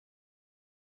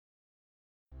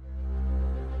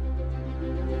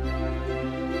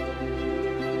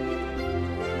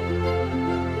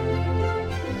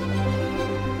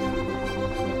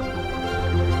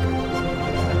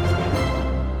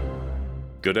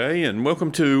G'day and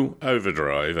welcome to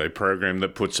Overdrive, a program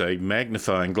that puts a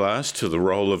magnifying glass to the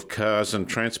role of cars and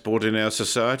transport in our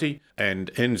society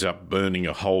and ends up burning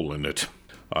a hole in it.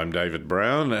 I'm David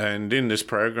Brown, and in this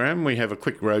program we have a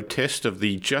quick road test of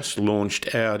the just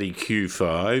launched Audi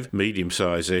Q5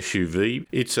 medium-size SUV.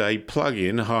 It's a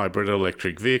plug-in hybrid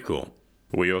electric vehicle.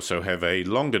 We also have a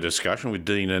longer discussion with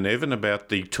Dean and Evan about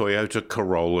the Toyota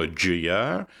Corolla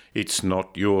GR. It's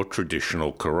not your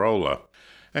traditional Corolla.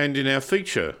 And in our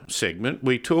feature segment,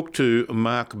 we talk to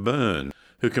Mark Byrne,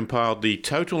 who compiled the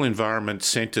Total Environment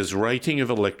Centre's rating of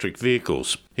electric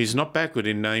vehicles. He's not backward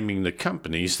in naming the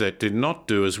companies that did not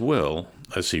do as well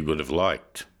as he would have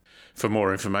liked. For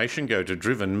more information, go to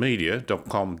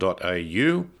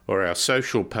drivenmedia.com.au or our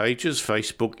social pages,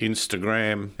 Facebook,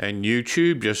 Instagram and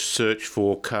YouTube. Just search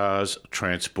for Cars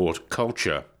Transport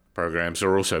Culture. Programs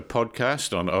are also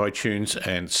podcast on iTunes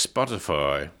and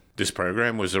Spotify. This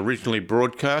program was originally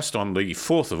broadcast on the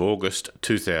 4th of August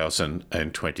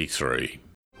 2023.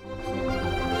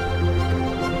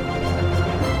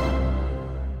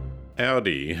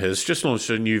 Audi has just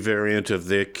launched a new variant of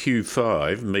their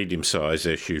Q5 medium-size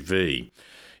SUV.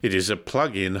 It is a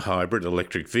plug-in hybrid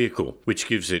electric vehicle, which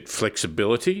gives it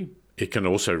flexibility. It can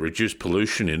also reduce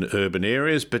pollution in urban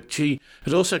areas, but it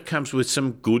also comes with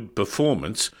some good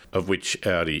performance, of which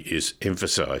Audi is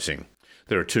emphasising.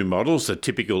 There are two models, a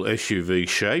typical SUV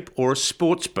shape or a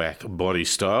sportsback body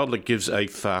style that gives a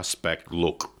fastback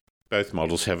look. Both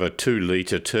models have a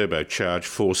 2-litre turbocharged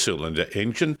 4-cylinder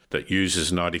engine that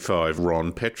uses 95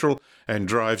 RON petrol and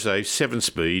drives a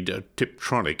 7-speed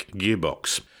Tiptronic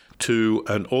gearbox to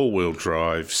an all-wheel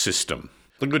drive system.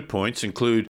 The good points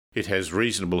include it has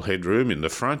reasonable headroom in the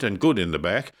front and good in the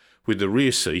back, with the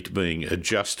rear seat being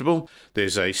adjustable.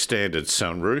 There's a standard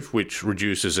sunroof which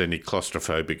reduces any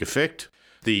claustrophobic effect.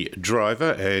 The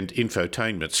driver and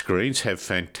infotainment screens have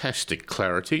fantastic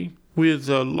clarity with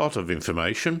a lot of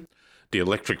information. The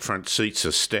electric front seats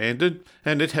are standard,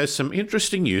 and it has some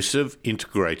interesting use of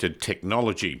integrated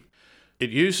technology. It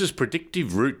uses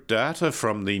predictive route data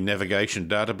from the navigation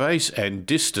database and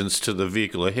distance to the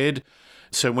vehicle ahead,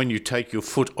 so when you take your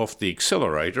foot off the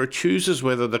accelerator, it chooses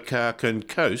whether the car can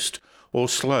coast or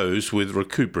slows with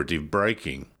recuperative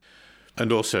braking.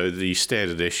 And also the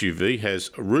standard SUV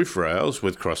has roof rails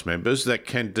with cross members that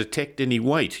can detect any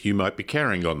weight you might be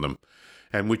carrying on them,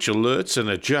 and which alerts and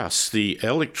adjusts the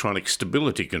electronic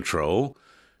stability control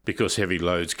because heavy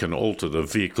loads can alter the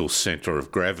vehicle's centre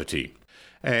of gravity.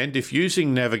 And if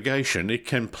using navigation, it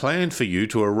can plan for you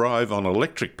to arrive on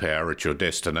electric power at your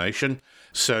destination,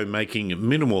 so making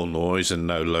minimal noise and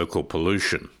no local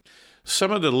pollution.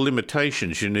 Some of the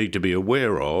limitations you need to be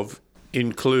aware of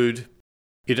include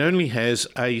it only has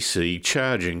AC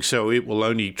charging, so it will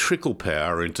only trickle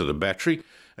power into the battery,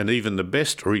 and even the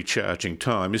best recharging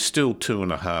time is still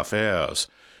 2.5 hours.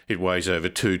 It weighs over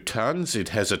 2 tonnes, it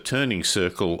has a turning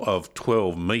circle of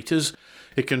 12 metres,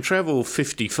 it can travel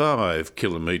 55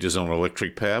 kilometres on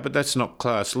electric power, but that's not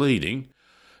class leading.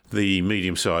 The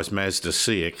medium-sized Mazda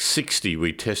CX-60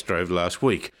 we test drove last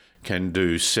week can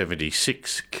do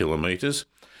 76 kilometres.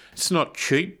 It's not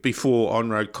cheap. Before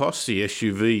on-road costs, the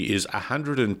SUV is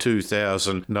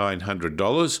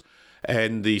 $102,900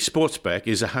 and the Sportsback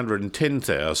is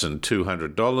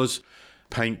 $110,200.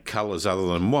 Paint colours other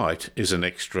than white is an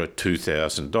extra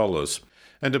 $2,000.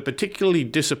 And a particularly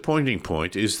disappointing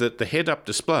point is that the head-up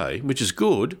display, which is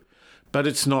good, but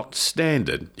it's not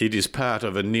standard. It is part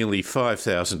of a nearly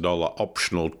 $5,000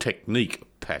 optional Technique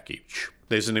package.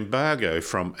 There's an embargo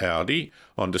from Audi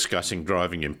on discussing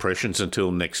driving impressions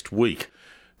until next week,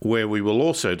 where we will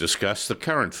also discuss the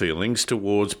current feelings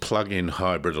towards plug-in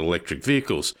hybrid electric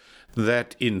vehicles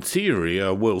that, in theory,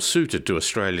 are well suited to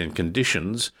Australian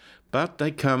conditions, but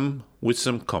they come with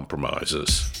some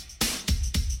compromises.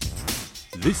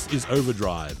 This is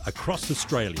Overdrive across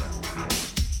Australia.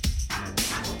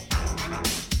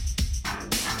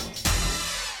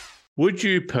 Would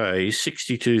you pay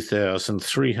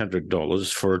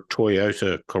 $62,300 for a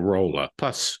Toyota Corolla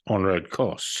plus on-road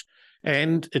costs?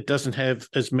 And it doesn't have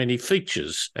as many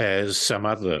features as some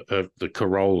other of the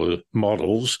Corolla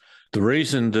models. The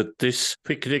reason that this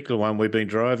particular one we've been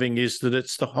driving is that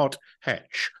it's the hot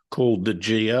hatch called the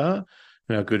GR.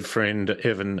 Our good friend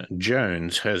Evan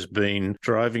Jones has been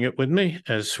driving it with me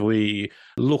as we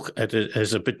look at it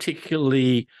as a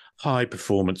particularly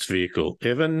high-performance vehicle.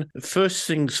 Evan, first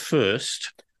things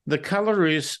first, the colour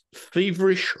is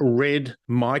feverish red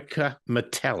mica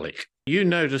metallic. You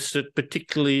noticed it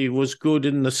particularly was good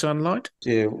in the sunlight?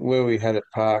 Yeah, where we had it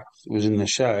parked was in the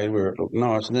shade where it looked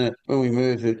nice. And then when we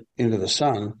moved it into the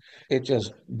sun, it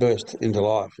just burst into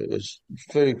life. It was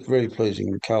very, very pleasing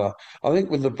in colour. I think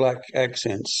with the black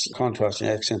accents, contrasting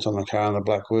accents on the car and the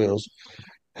black wheels,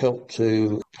 helped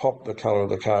to pop the colour of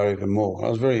the car even more. I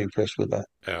was very impressed with that.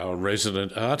 Our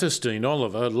resident artist, Dean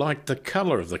Oliver, liked the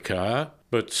colour of the car,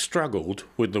 but struggled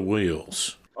with the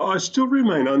wheels. I still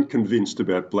remain unconvinced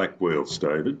about black wheels,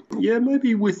 David. Yeah,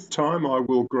 maybe with time I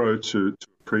will grow to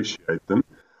appreciate them.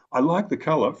 I like the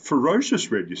colour.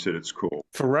 Ferocious red, you said it's called.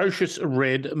 Ferocious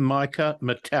red mica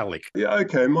metallic. Yeah,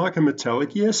 okay, mica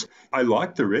metallic, yes. I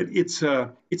like the red. It's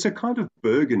a kind of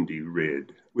burgundy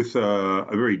red with a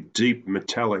very deep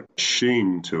metallic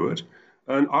sheen to it.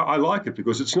 And I like it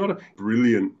because it's not a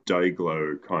brilliant day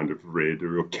glow kind of red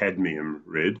or a cadmium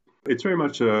red. It's very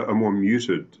much a more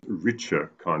muted,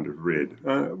 richer kind of red,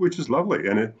 which is lovely.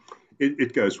 And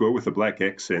it goes well with the black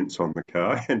accents on the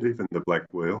car and even the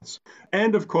black wheels.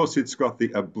 And, of course, it's got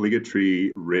the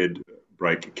obligatory red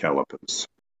brake calipers.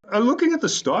 Looking at the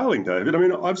styling, David, I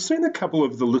mean, I've seen a couple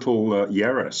of the little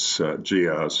Yaris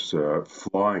GRs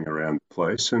flying around the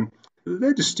place, and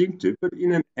they're distinctive, but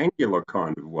in an angular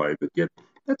kind of way. But yet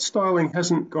that styling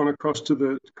hasn't gone across to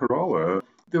the Corolla.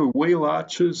 The wheel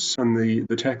arches and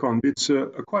the tack-on bits are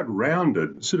quite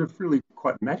rounded, sort of really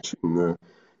quite matching the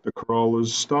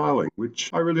Corolla's styling, which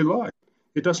I really like.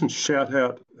 It doesn't shout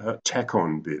out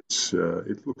tack-on bits.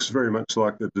 It looks very much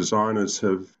like the designers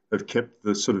have kept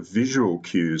the sort of visual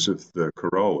cues of the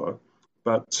Corolla,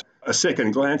 but a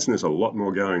second glance and there's a lot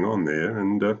more going on there,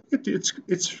 and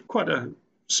it's quite a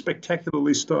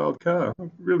spectacularly styled car.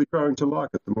 I'm really growing to like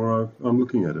it the more I'm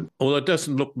looking at it. Well, it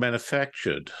doesn't look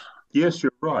manufactured. Yes,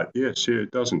 you're right. Yes, yeah,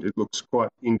 it doesn't. It looks quite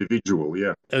individual,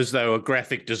 yeah. As though a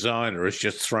graphic designer has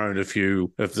just thrown a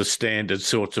few of the standard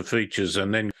sorts of features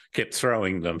and then kept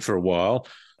throwing them for a while,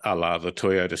 a la the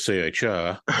Toyota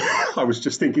CHR. I was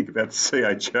just thinking about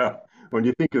the CHR. When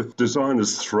you think of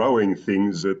designers throwing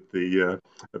things at the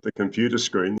computer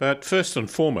screen. But first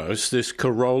and foremost, this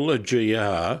Corolla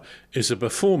GR is a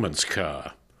performance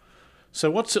car. So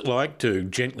what's it like to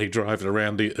gently drive it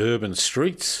around the urban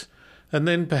streets and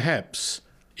then perhaps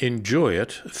enjoy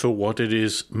it for what it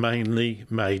is mainly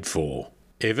made for?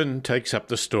 Evan takes up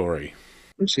the story.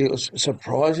 See, it was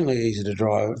surprisingly easy to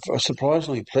drive,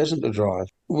 surprisingly pleasant to drive.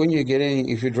 When you're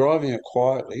if you're driving it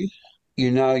quietly, you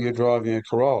know you're driving a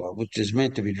Corolla, which is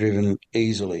meant to be driven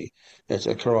easily.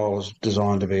 A Corolla's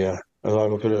designed to be as I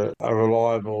look at a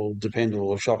reliable,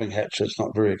 dependable shopping hatch that's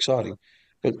not very exciting.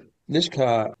 But this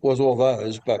car was all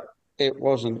those, but it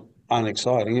wasn't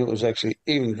unexciting. It was actually,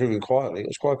 even driven quietly, it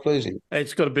was quite pleasing.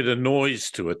 It's got a bit of noise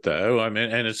to it, though. I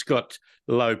mean, and it's got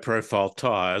low-profile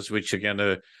tyres, which are going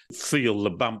to feel the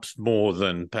bumps more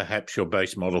than perhaps your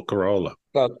base model Corolla.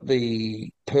 But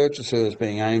the purchasers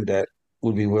being aimed at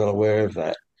would be well aware of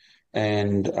that.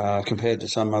 And compared to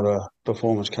some other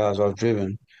performance cars I've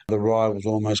driven, the ride was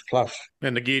almost plush.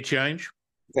 And the gear change?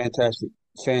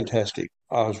 Fantastic.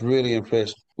 I was really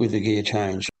impressed with the gear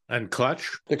change. And clutch?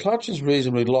 The clutch is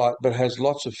reasonably light, but has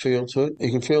lots of feel to it.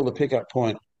 You can feel the pickup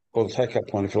point, or the take-up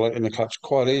point, if you like, in the clutch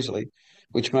quite easily,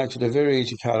 which makes it a very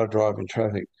easy car to drive in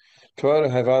traffic. Toyota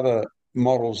have other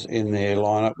models in their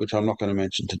lineup, which I'm not going to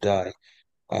mention today,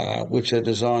 which are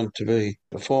designed to be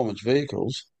performance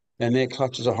vehicles, and their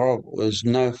clutches are horrible. There's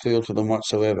no feel to them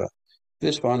whatsoever.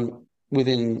 This one,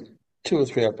 within 2 or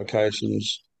 3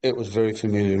 applications, it was very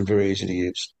familiar and very easy to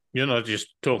use. You're not just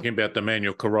talking about the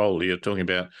manual Corolla, you're talking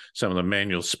about some of the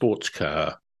manual sports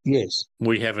car. Yes.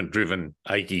 We haven't driven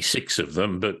 86 of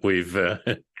them, but we've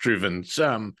driven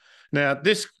some. Now,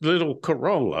 this little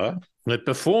Corolla, a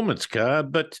performance car,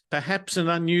 but perhaps an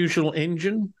unusual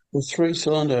engine? The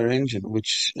 3-cylinder engine,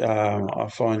 which I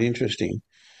find interesting.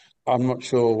 I'm not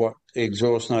sure what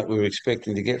exhaust note we were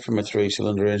expecting to get from a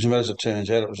 3-cylinder engine, but as it turns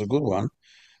out, it was a good one.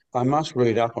 I must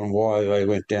read up on why they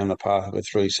went down the path of a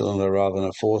 3-cylinder rather than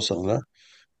a 4-cylinder.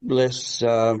 Less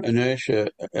inertia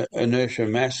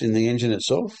mass in the engine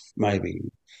itself, maybe.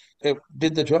 It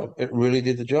did the job. It really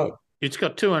did the job. It's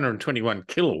got 221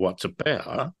 kilowatts of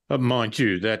power. Mind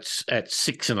you, that's at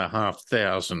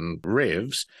 6,500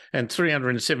 revs and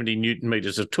 370 newton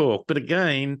meters of torque. But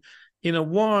again, in a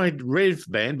wide rev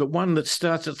band, but one that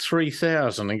starts at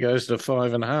 3,000 and goes to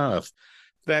 5.5.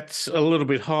 That's a little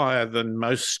bit higher than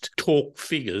most torque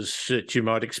figures that you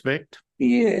might expect.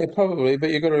 Yeah, probably,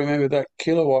 but you've got to remember that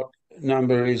kilowatt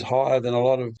number is higher than a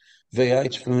lot of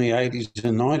V8s from the 80s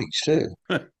and 90s too.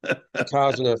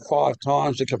 Cars that are 5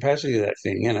 times the capacity of that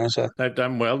thing, so. They've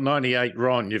done well. 98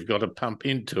 RON, you've got to pump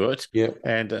into it. Yep.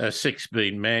 And a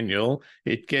 6-speed manual.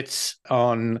 It gets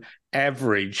on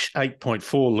average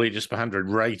 8.4 litres per 100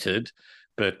 rated.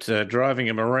 But driving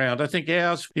them around, I think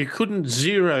ours, you couldn't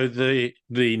zero the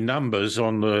numbers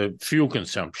on the fuel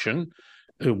consumption.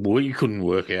 We couldn't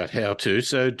work out how to.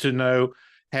 So to know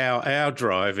how our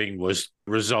driving was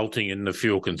resulting in the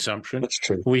fuel consumption, that's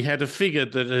true. We had a figure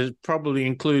that had probably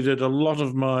included a lot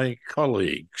of my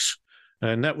colleagues,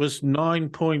 and that was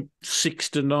 9.6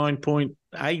 to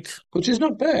 9.8. Which is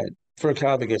not bad for a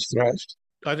car that gets thrashed.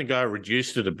 I think I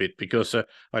reduced it a bit because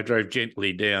I drove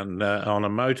gently down on a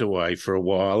motorway for a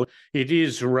while. It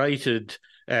is rated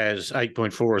as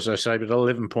 8.4, as I say, but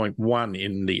 11.1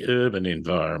 in the urban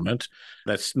environment.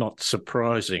 That's not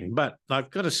surprising. But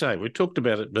I've got to say, we talked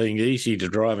about it being easy to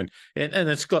drive, and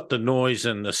it's got the noise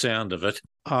and the sound of it.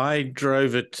 I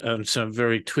drove it on some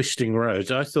very twisting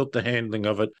roads. I thought the handling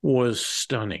of it was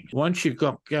stunning. Once you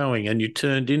got going and you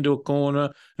turned into a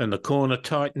corner and the corner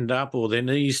tightened up or then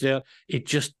eased out, it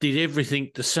just did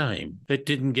everything the same. It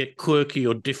didn't get quirky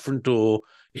or different, or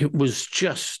it was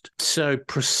just so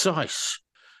precise.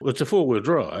 It's a four-wheel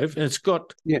drive, and it's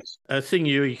got a thing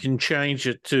you can change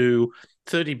it to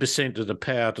 30% of the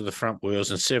power to the front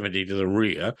wheels and 70 to the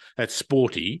rear. That's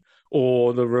sporty.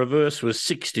 Or the reverse was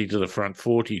 60 to the front,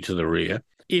 40 to the rear.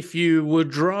 If you were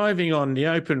driving on the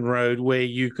open road where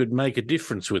you could make a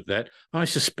difference with that, I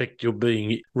suspect you're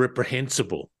being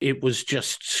reprehensible. It was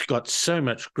just got so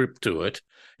much grip to it.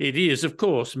 It is, of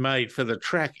course, made for the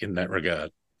track in that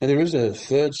regard. And there is a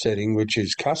third setting, which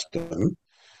is custom,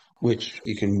 which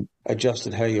you can adjust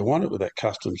it how you want it with that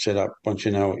custom setup once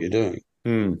you know what you're doing,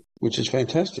 which is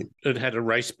fantastic. It had a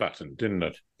race button, didn't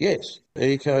it? Yes.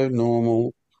 Eco,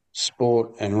 normal,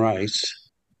 sport and race.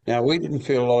 Now, we didn't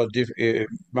feel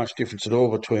much difference at all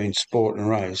between sport and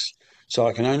race, so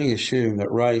I can only assume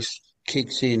that race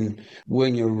kicks in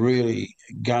when you're really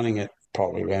gunning it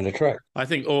probably around a track. I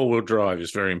think all-wheel drive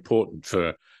is very important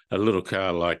for a little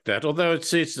car like that, although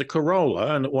it's the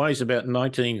Corolla and it weighs about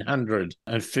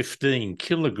 1,915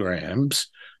 kilograms.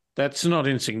 That's not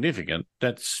insignificant.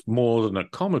 That's more than a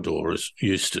Commodore is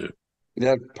used to.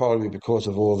 That'd probably be because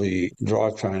of all the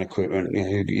drivetrain equipment.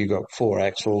 You got 4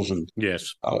 axles and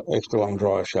extra long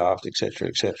drive shaft,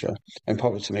 etc., and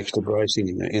probably some extra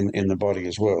bracing in the body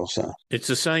as well. So it's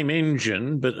the same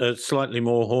engine, but slightly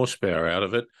more horsepower out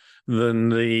of it than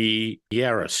the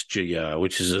Yaris GR,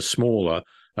 which is a smaller,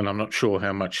 and I'm not sure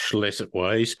how much less it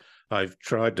weighs. I've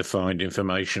tried to find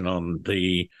information on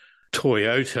the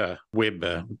Toyota web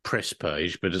press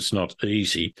page, but it's not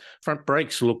easy. Front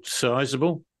brakes looked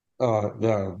sizable. Oh,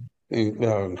 they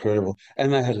were incredible.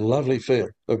 And they had a lovely feel.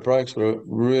 The brakes were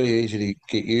really easy to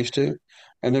get used to.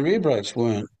 And the rear brakes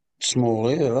weren't small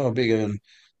either. They were bigger than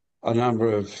a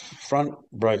number of front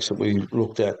brakes that we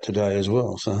looked at today as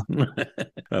well. So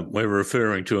we're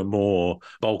referring to a more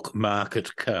bulk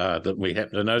market car that we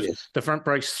happen to notice. Yes. The front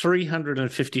brakes,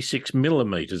 356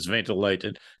 millimetres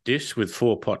ventilated disc with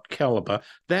 4-pot caliper.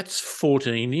 That's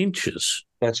 14 inches.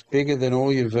 That's bigger than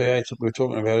all your V8s that we were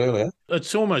talking about earlier.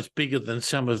 It's almost bigger than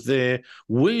some of their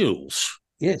wheels.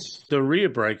 Yes. The rear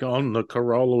brake on the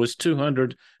Corolla was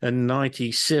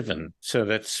 297. So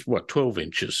that's, 12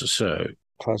 inches or so.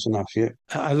 Close enough, yeah.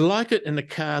 I like it in a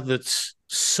car that's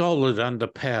solid under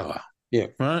power. Yeah.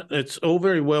 Right? It's all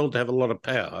very well to have a lot of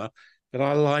power, but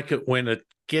I like it when it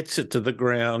gets it to the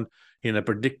ground in a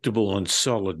predictable and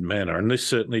solid manner. And this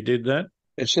certainly did that.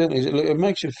 It certainly is. It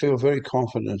makes you feel very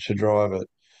confident to drive it.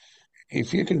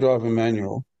 If you can drive a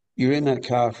manual, you're in that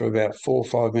car for about 4 or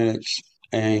 5 minutes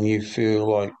and you feel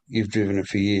like you've driven it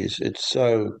for years. It's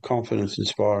so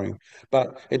confidence-inspiring.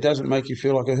 But it doesn't make you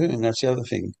feel like a hoon. That's the other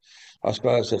thing. I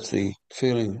suppose that's the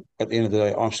feeling at the end of the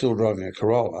day. I'm still driving a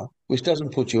Corolla, which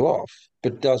doesn't put you off,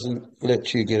 but doesn't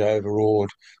let you get overawed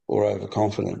or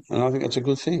overconfident. And I think that's a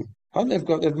good thing. I think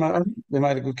they've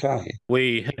made a good car here.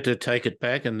 We had to take it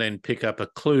back and then pick up a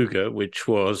Kluger, which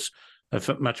was a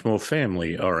much more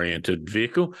family-oriented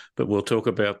vehicle, but we'll talk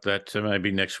about that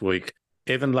maybe next week.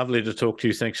 Evan, lovely to talk to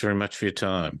you. Thanks very much for your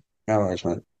time. No worries,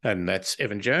 mate. And that's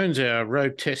Evan Jones, our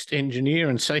road test engineer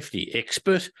and safety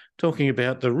expert, talking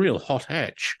about the real hot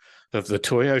hatch of the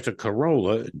Toyota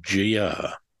Corolla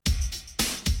GR.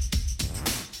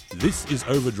 This is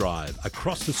Overdrive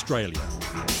across Australia.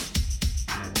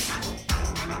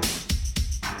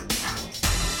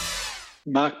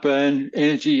 Mark Byrne,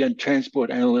 Energy and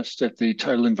Transport Analyst at the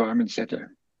Total Environment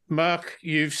Centre. Mark,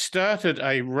 you've started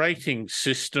a rating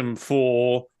system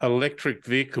for electric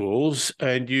vehicles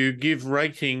and you give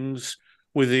ratings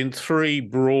within three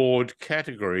broad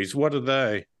categories. What are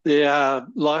they? There are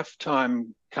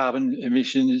lifetime carbon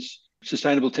emissions,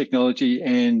 sustainable technology,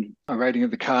 and a rating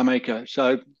of the car maker.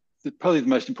 So probably the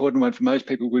most important one for most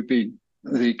people would be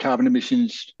the carbon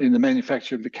emissions in the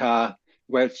manufacture of the car,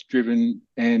 where it's driven,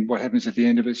 and what happens at the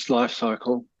end of its life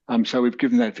cycle. So we've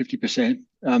given that 50%.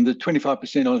 The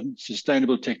 25% on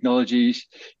sustainable technologies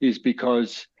is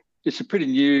because it's a pretty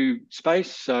new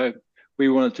space. So we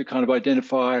wanted to kind of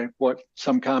identify what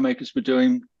some car makers were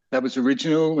doing that was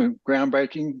original and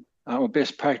groundbreaking or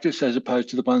best practice, as opposed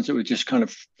to the ones that were just kind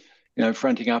of,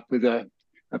 fronting up with a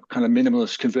kind of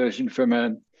minimalist conversion from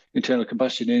an internal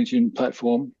combustion engine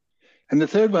platform. And the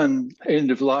third one,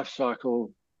 end of life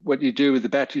cycle, what you do with the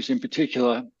batteries in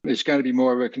particular is going to be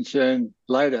more of a concern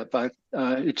later. But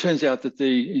it turns out that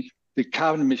the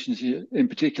carbon emissions in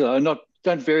particular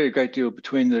don't vary a great deal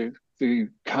between the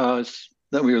cars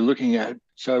that we were looking at.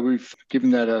 So we've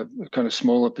given that a kind of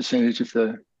smaller percentage of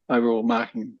the overall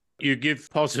marking. You give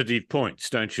positive points,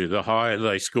 don't you? The higher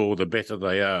they score, the better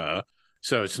they are.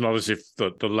 So it's not as if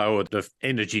the lower the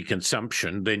energy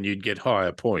consumption, then you'd get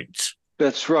higher points.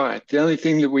 That's right. The only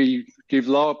thing that we give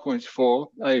lower points for,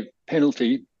 a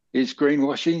penalty, is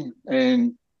greenwashing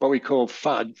and what we call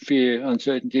FUD, fear,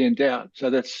 uncertainty and doubt. So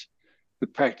that's the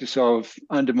practice of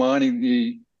undermining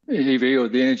the EV or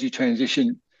the energy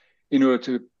transition in order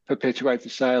to perpetuate the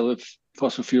sale of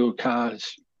fossil fuel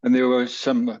cars. And there were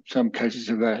some cases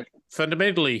of that.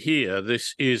 Fundamentally here,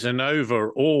 this is an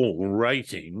overall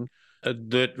rating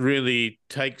that really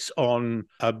takes on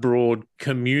a broad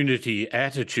community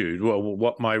attitude, well,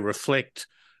 what may reflect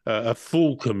a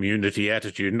full community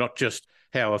attitude, not just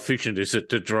how efficient is it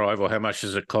to drive or how much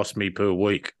does it cost me per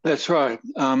week. That's right.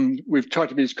 We've tried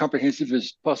to be as comprehensive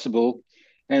as possible.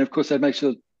 And of course, that makes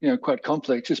it quite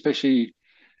complex, especially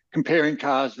comparing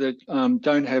cars that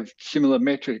don't have similar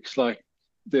metrics. Like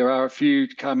there are a few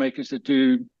car makers that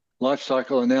do life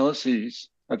cycle analyses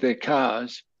of their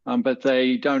cars, but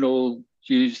they don't all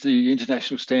use the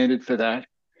international standard for that.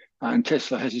 And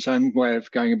Tesla has its own way of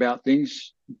going about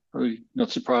things, probably not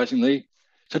surprisingly.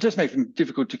 So it does make them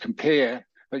difficult to compare,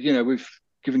 but we've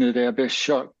given it our best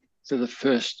shot for the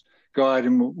first guide,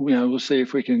 and we'll see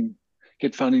if we can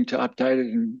get funding to update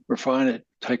it and refine it,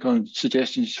 take on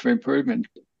suggestions for improvement.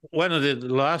 One of the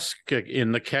last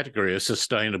in the category of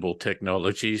sustainable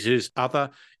technologies is other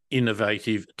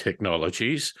innovative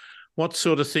technologies. What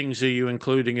sort of things are you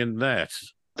including in that?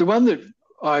 The one that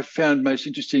I found most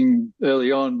interesting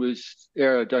early on was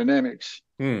aerodynamics.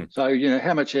 So,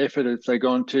 how much effort have they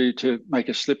gone to make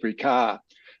a slippery car?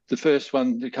 The first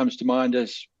one that comes to mind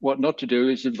as what not to do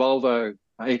is the Volvo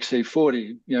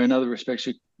XC40. In other respects,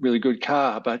 a really good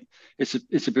car, but it's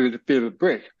a bit of a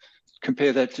brick.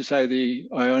 Compare that to, say, the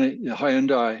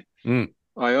Hyundai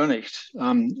Ioniq,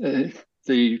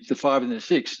 the 5 and the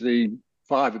 6. The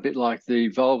 5, a bit like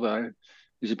the Volvo,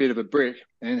 is a bit of a brick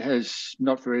and has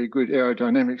not very good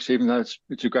aerodynamics, even though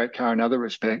it's a great car in other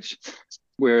respects.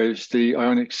 Whereas the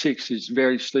Ioniq 6 is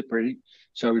very slippery,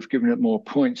 so we've given it more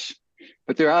points.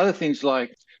 But there are other things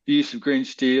like the use of green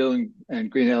steel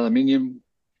and green aluminium,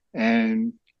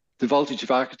 and the voltage of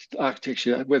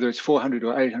architecture, whether it's 400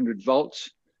 or 800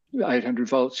 volts. 800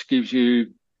 volts gives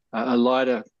you a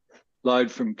lighter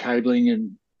load from cabling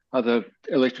and other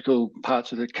electrical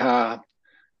parts of the car.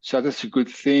 So that's a good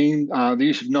thing. The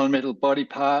use of non-metal body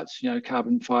parts,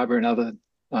 carbon fibre and other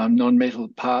non-metal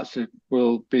parts that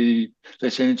will be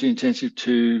less energy intensive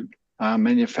to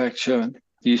manufacture.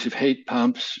 The use of heat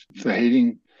pumps for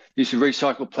heating, the use of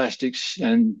recycled plastics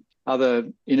and other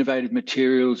innovative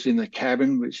materials in the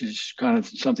cabin, which is kind of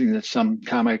something that some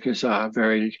car makers are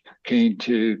very keen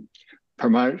to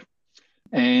promote.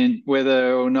 And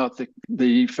whether or not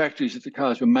the factories that the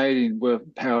cars were made in were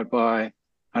powered by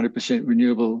 100%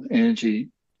 renewable energy.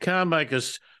 Car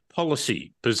makers'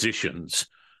 policy positions.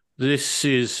 This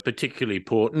is particularly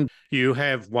important. You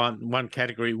have one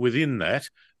category within that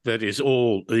is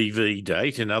all EV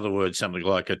date. In other words, something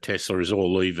like a Tesla is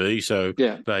all EV, so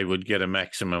they would get a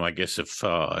maximum, I guess, of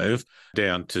 5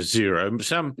 down to 0.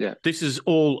 This is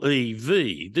all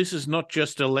EV. This is not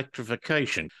just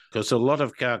electrification, because a lot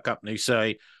of car companies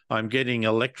say, I'm getting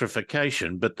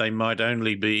electrification, but they might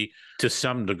only be, to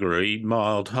some degree,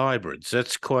 mild hybrids.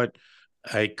 That's quite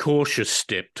a cautious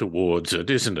step towards it,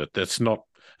 isn't it? That's not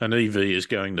an EV is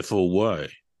going the full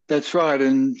way. That's right.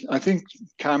 And I think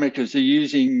car makers are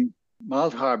using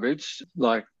mild hybrids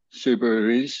like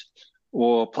Subaru is,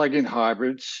 or plug-in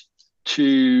hybrids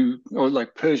or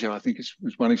like Peugeot, I think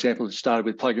was one example that started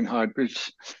with plug-in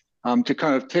hybrids to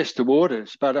kind of test the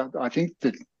waters. But I think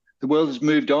that the world has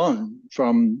moved on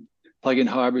from plug-in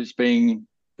hybrids being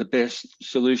the best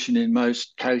solution in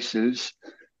most cases.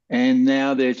 And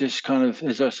now they're just kind of,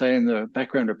 as I say in the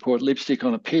background report, lipstick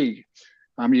on a pig.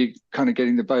 You're kind of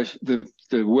getting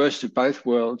the worst of both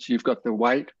worlds. You've got the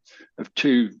weight of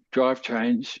two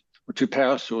drivetrains or two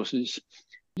power sources,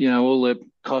 all the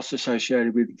costs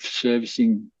associated with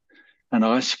servicing an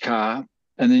ICE car.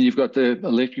 And then you've got the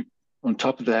electric on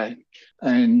top of that.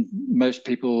 And most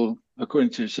people,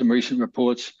 according to some recent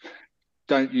reports,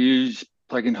 don't use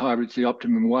plug-in hybrids the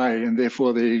optimum way. And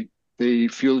therefore the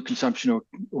fuel consumption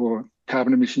or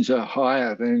carbon emissions are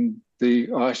higher than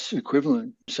the ICE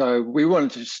equivalent. So we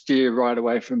wanted to steer right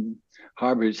away from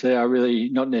hybrids. They are really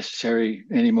not necessary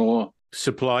anymore.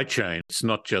 Supply chain, it's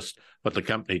not just what the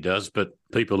company does, but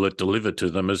people that deliver to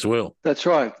them as well. That's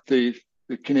right. The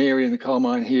canary in the coal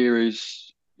mine here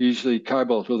is usually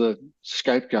cobalt, or the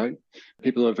scapegoat.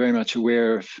 People are very much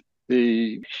aware of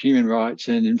the human rights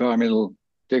and environmental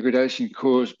degradation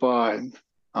caused by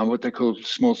what they call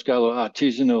small-scale or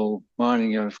artisanal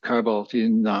mining of cobalt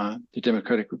in the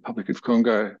Democratic Republic of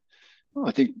Congo.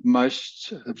 I think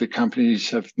most of the companies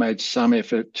have made some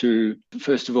effort to,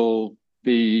 first of all,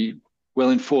 be well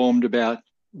informed about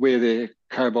where their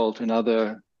cobalt and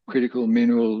other critical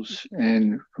minerals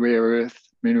and rare earth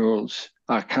minerals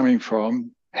are coming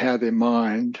from, how they're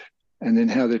mined, and then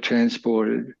how they're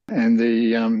transported, and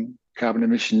the carbon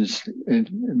emissions in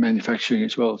manufacturing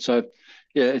as well. So,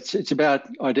 yeah, it's about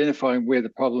identifying where the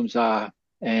problems are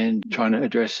and trying to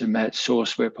address them at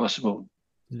source where possible.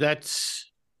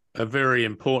 That's a very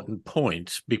important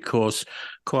point, because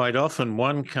quite often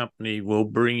one company will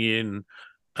bring in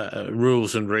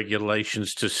rules and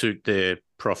regulations to suit their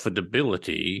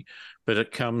profitability, but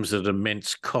it comes at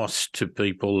immense cost to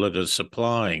people that are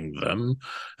supplying them.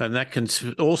 And that can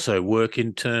also work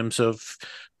in terms of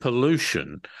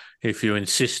pollution. If you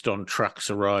insist on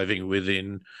trucks arriving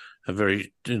within a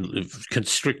very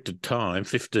constricted time,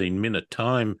 15-minute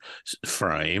time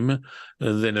frame,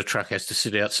 then a truck has to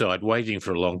sit outside waiting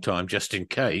for a long time just in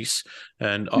case,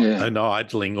 and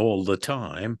idling all the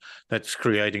time. That's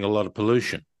creating a lot of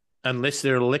pollution, unless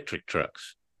they're electric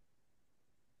trucks.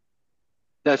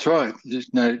 That's right.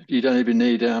 You don't even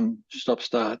need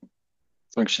stop-start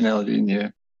functionality in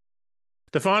here.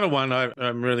 The final one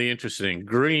I'm really interested in,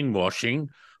 greenwashing,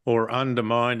 or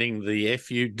undermining the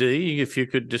FUD, if you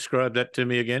could describe that to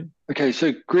me again. Okay,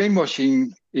 so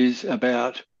greenwashing is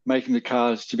about making the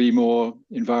cars to be more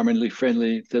environmentally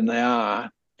friendly than they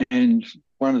are. And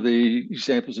one of the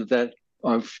examples of that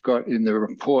I've got in the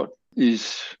report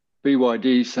is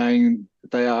BYD saying that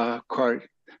they are, quote,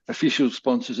 official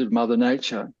sponsors of Mother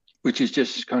Nature, which is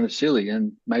just kind of silly.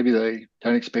 And maybe they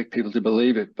don't expect people to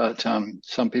believe it, but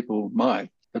some people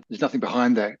might. But there's nothing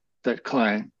behind that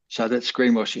claim. So that's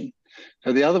greenwashing.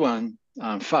 So the other one,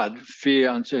 FUD, fear,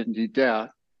 uncertainty,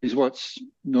 doubt, is what's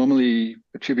normally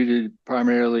attributed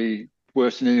primarily,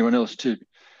 worse than anyone else, to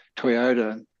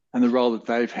Toyota and the role that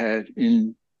they've had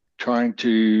in trying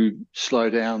to slow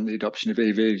down the adoption of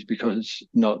EVs, because it's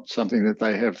not something that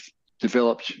they have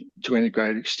developed to any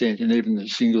great extent. And even the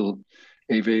single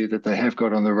EV that they have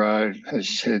got on the road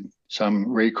has had some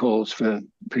recalls for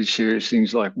pretty serious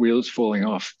things like wheels falling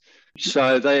off.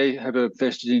 So they have a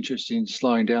vested interest in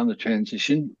slowing down the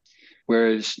transition,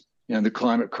 whereas the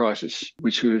climate crisis,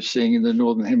 which we're seeing in the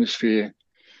Northern Hemisphere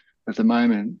at the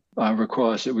moment,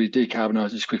 requires that we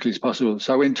decarbonise as quickly as possible.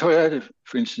 So when Toyota,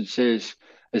 for instance, says,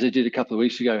 as they did a couple of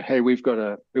weeks ago, hey, we're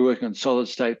working on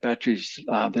solid-state batteries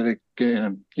that are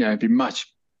going to be much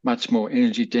more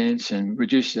energy dense and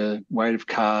reduce the weight of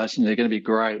cars, and they're going to be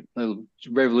great. They'll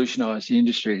revolutionise the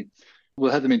industry.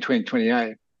 We'll have them in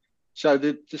 2028. So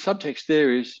the subtext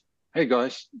there is, hey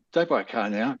guys, don't buy a car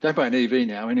now, don't buy an EV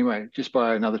now anyway, just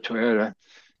buy another Toyota,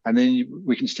 and then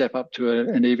we can step up to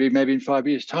an EV maybe in 5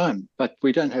 years' time. But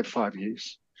we don't have 5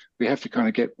 years. We have to kind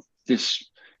of get this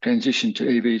transition to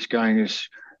EVs going as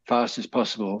fast as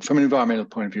possible from an environmental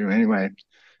point of view anyway.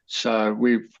 So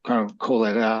we kind of call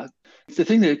that out. The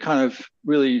thing that kind of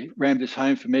really rammed this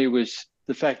home for me was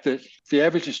the fact that the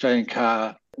average Australian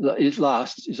car is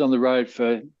on the road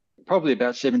for probably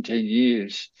about 17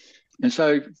 years. And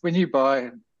so when you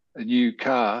buy a new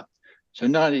car, so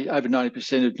over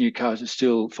 90% of new cars are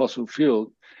still fossil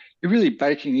fueled, you're really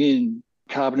baking in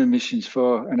carbon emissions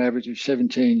for an average of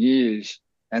 17 years.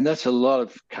 And that's a lot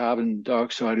of carbon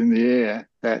dioxide in the air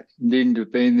that needn't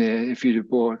have been there if you'd have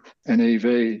bought an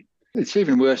EV. It's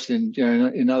even worse than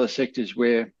in other sectors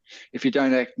where if you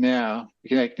don't act now, you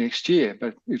can act next year.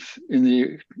 But if in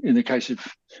the case of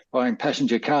buying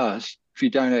passenger cars, if you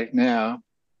don't act now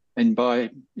and buy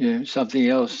something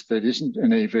else that isn't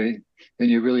an EV, then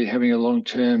you're really having a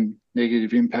long-term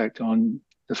negative impact on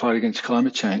the fight against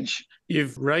climate change.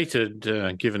 You've rated,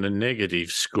 given a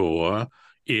negative score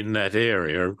in that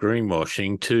area of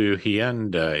greenwashing to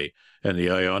Hyundai and the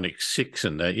Ioniq 6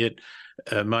 and that. Yet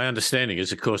my understanding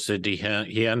is, of course, that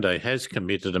Hyundai has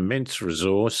committed immense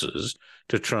resources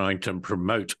to trying to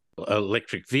promote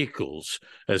electric vehicles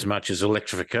as much as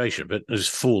electrification, but as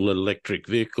full electric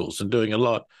vehicles and doing a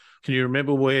lot. Can you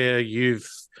remember where you've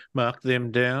marked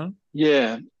them down?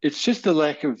 Yeah, it's just the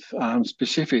lack of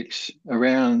specifics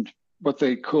around what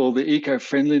they call the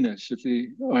eco-friendliness of the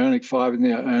Ioniq 5 and the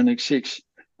Ioniq 6.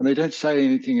 And they don't say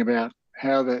anything about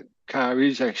how that car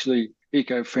is actually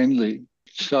eco-friendly.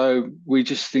 So we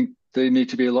just think they need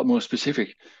to be a lot more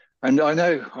specific. And I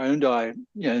know Hyundai,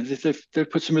 they've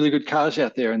put some really good cars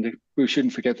out there, and we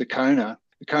shouldn't forget the Kona.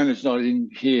 The Kona's not in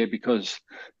here because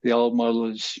the old model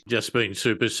has just been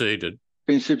superseded.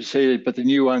 But the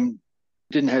new one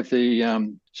didn't have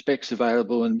the specs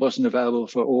available and wasn't available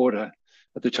for order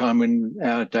at the time when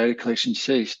our data collection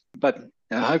ceased. But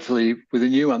hopefully with the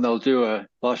new one, they'll do a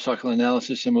life cycle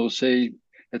analysis and we'll see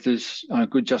that there's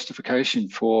good justification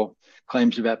for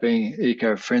claims about being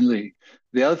eco-friendly.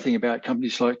 The other thing about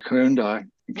companies like Hyundai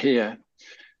and Kia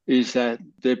is that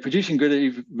they're producing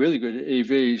really good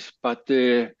EVs, but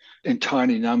they're in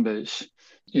tiny numbers,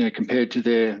 compared to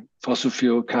their fossil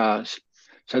fuel cars.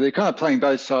 So they're kind of playing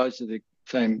both sides of the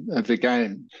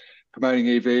game, promoting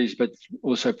EVs, but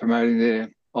also promoting their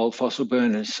old fossil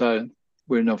burners. So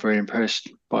we're not very impressed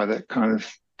by that kind of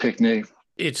technique.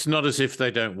 It's not as if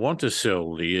they don't want to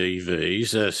sell the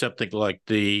EVs. Something like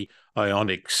the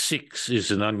Ioniq 6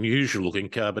 is an unusual-looking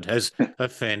car, but has a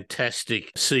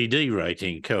fantastic CD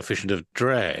rating, coefficient of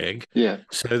drag. Yeah.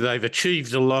 So they've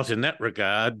achieved a lot in that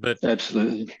regard, but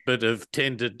absolutely, but have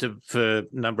tended for a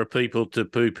number of people to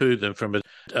poo-poo them from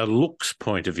a looks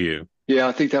point of view. Yeah,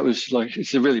 I think that was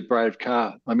it's a really brave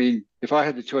car. I mean, if I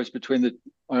had the choice between the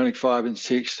Ioniq 5 and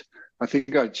 6, I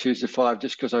think I'd choose the 5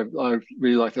 just because I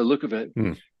really like the look of it.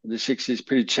 The 6 is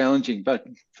pretty challenging, but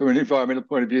from an environmental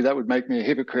point of view, that would make me a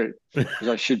hypocrite because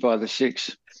I should buy the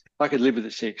 6. I could live with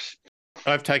the 6.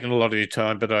 I've taken a lot of your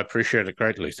time, but I appreciate it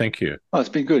greatly. Thank you. Oh, it's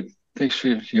been good. Thanks for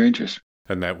your interest.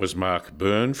 And that was Mark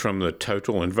Byrne from the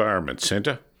Total Environment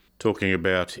Centre talking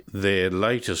about their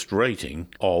latest rating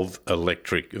of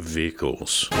electric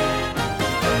vehicles.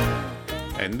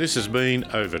 And this has been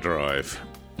Overdrive.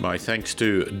 My thanks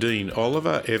to Dean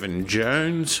Oliver, Evan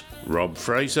Jones, Rob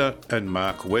Fraser and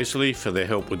Mark Wesley for their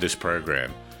help with this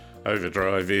program.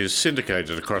 Overdrive is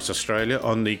syndicated across Australia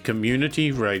on the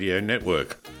Community Radio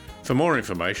Network. For more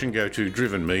information, go to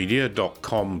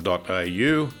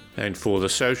drivenmedia.com.au, and for the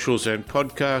socials and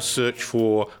podcasts, search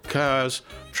for Cars,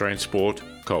 Transport,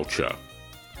 Culture.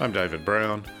 I'm David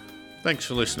Brown. Thanks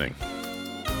for listening.